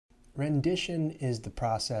Rendition is the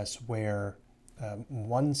process where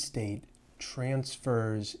one state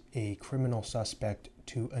transfers a criminal suspect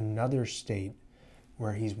to another state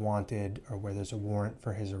where he's wanted or where there's a warrant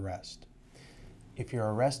for his arrest. If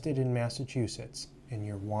you're arrested in Massachusetts and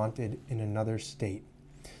you're wanted in another state,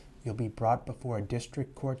 you'll be brought before a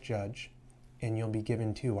district court judge and you'll be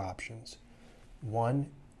given two options. One,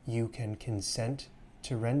 you can consent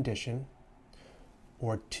to rendition,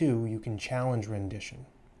 or two, you can challenge rendition.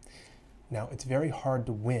 Now, it's very hard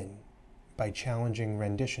to win by challenging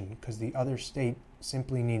rendition because the other state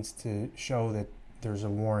simply needs to show that there's a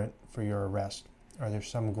warrant for your arrest or there's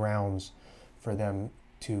some grounds for them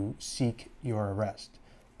to seek your arrest.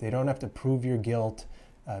 They don't have to prove your guilt.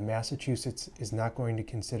 Massachusetts is not going to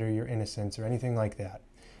consider your innocence or anything like that.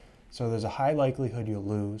 So there's a high likelihood you'll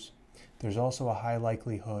lose. There's also a high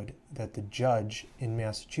likelihood that the judge in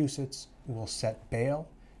Massachusetts will set bail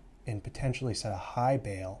and potentially set a high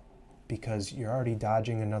bail because you're already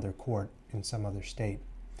dodging another court in some other state.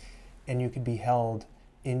 And you could be held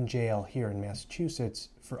in jail here in Massachusetts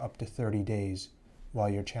for up to 30 days while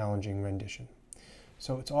you're challenging rendition.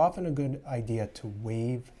 So it's often a good idea to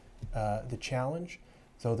waive the challenge,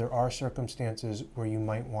 though there are circumstances where you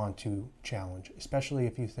might want to challenge, especially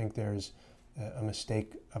if you think there's a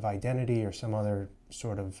mistake of identity or some other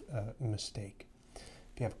sort of mistake.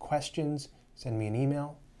 If you have questions, send me an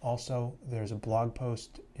email. Also, there's a blog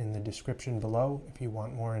post in the description below if you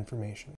want more information.